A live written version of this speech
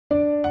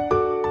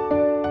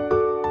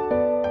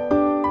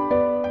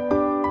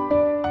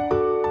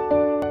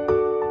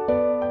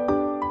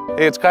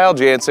Hey, it's Kyle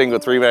Jansing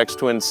with Remax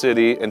Twin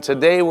City, and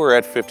today we're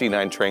at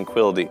 59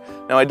 Tranquility.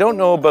 Now, I don't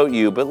know about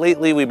you, but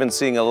lately we've been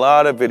seeing a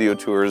lot of video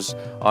tours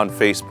on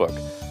Facebook.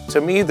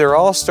 To me, they're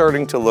all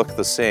starting to look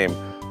the same,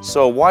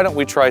 so why don't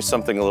we try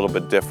something a little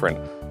bit different?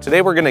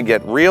 Today we're gonna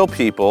get real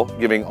people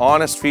giving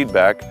honest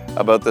feedback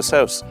about this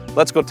house.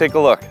 Let's go take a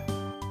look.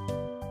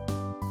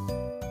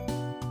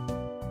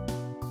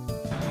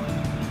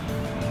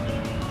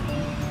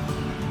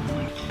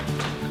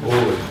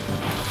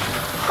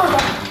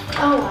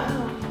 Oh wow,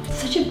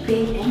 such a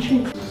big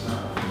entrance.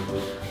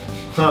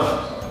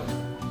 Huh.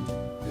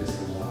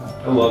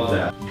 I love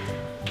that.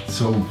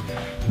 So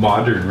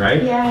modern,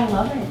 right? Yeah, I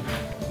love it.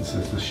 This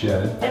is the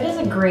shed. It is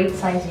a great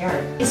size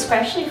yard,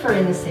 especially for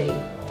in the city.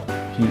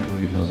 Can't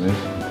believe how nice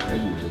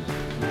it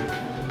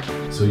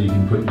is. So you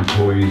can put your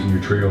toys and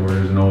your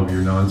trailers and all of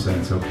your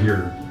nonsense up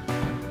here.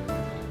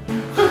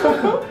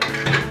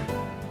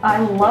 I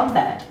love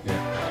that. Yeah.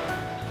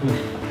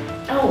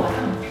 Oh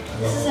wow,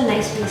 this is a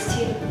nice place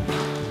too.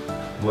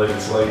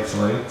 Lights.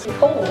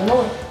 Oh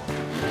no,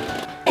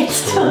 it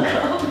still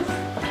goes.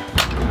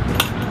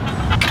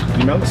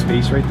 The amount of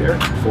space right there,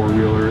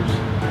 four-wheelers,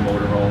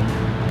 motorhome,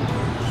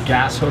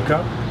 gas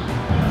hookup.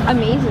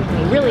 Amazes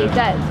me, really it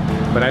does.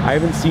 But I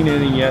haven't seen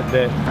anything yet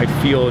that I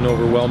feel an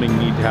overwhelming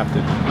need to have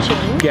to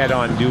Change? get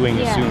on doing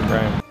it soon,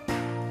 right?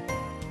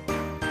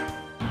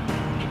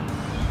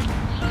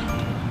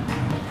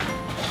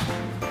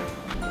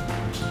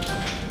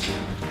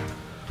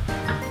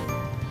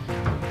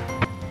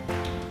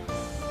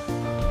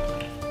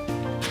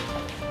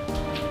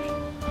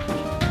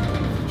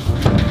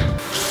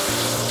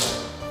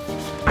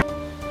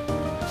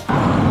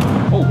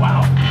 Oh,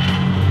 wow.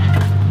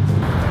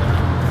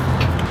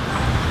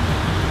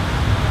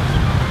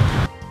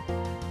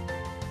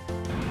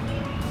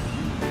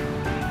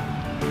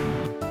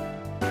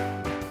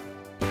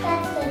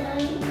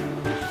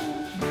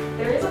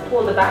 There is a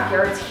pool, the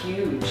backyard's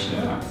huge.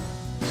 Yeah.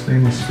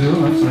 Stainless steel,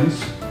 that's nice.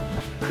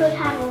 Could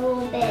have a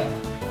little bit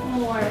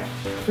more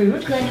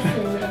Food? good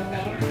food in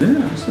there.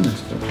 Yeah, that's a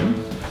nice picture.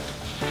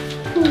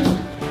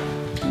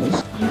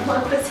 You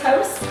want this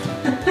house?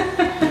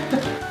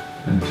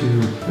 And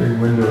two big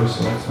windows,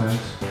 so that's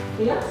nice.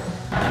 Yeah.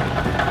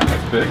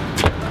 That's big.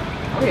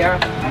 Oh yeah.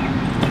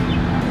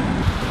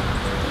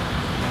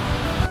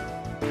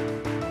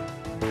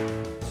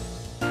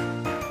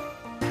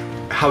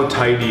 How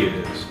tidy it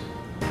is.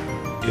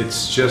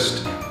 It's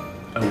just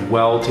a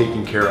well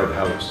taken care of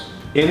house.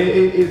 And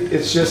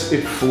it's just,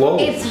 it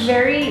flows. It's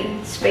very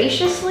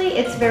spaciously,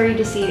 it's very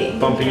deceiving.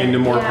 Bumping into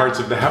more parts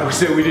of the house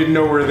that we didn't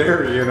know were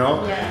there, you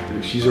know?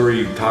 Yeah. She's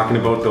already talking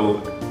about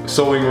the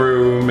sewing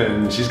room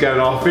and she's got it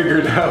all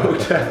figured out.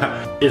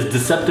 It's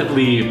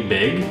deceptively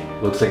big.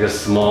 Looks like a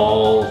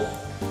small,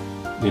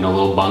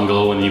 little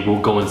bungalow, and you will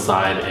go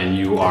inside and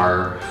you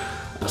are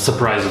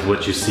surprised with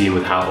what you see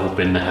with how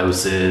open the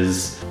house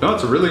is. No,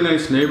 it's a really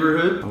nice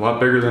neighborhood. A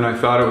lot bigger than I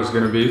thought it was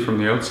going to be from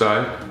the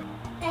outside.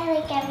 I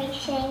like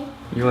everything.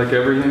 You like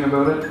everything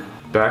about it?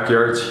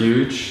 Backyard's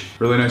huge.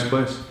 Really nice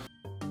place.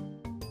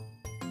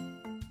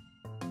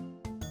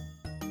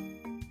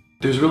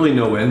 There's really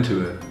no end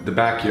to it. The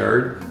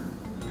backyard.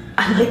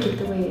 I like it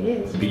the way it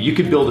is. You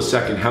could build a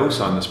second house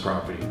on this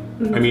property.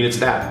 I mean, it's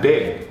that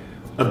big.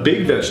 A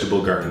big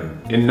vegetable garden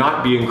and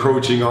not be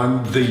encroaching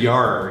on the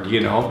yard,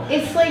 you know?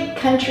 It's like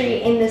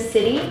country in the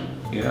city.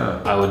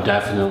 Yeah. I would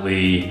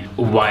definitely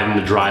widen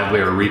the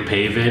driveway or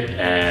repave it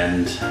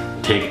and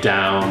take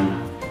down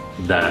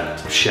that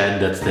shed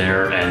that's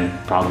there and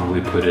probably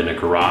put in a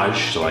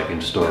garage so I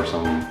can store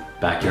some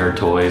backyard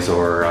toys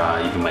or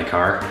even my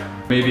car.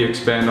 Maybe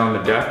expand on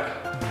the deck.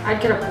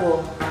 I'd get a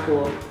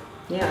pool.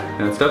 Yeah.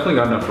 And it's definitely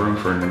got enough room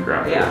for a new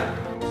ground.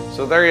 Yeah.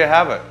 So there you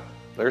have it.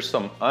 There's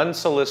some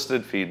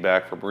unsolicited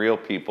feedback from real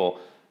people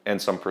and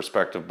some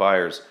prospective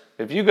buyers.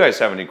 If you guys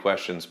have any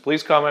questions,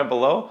 please comment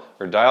below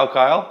or dial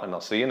Kyle, and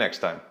I'll see you next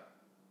time.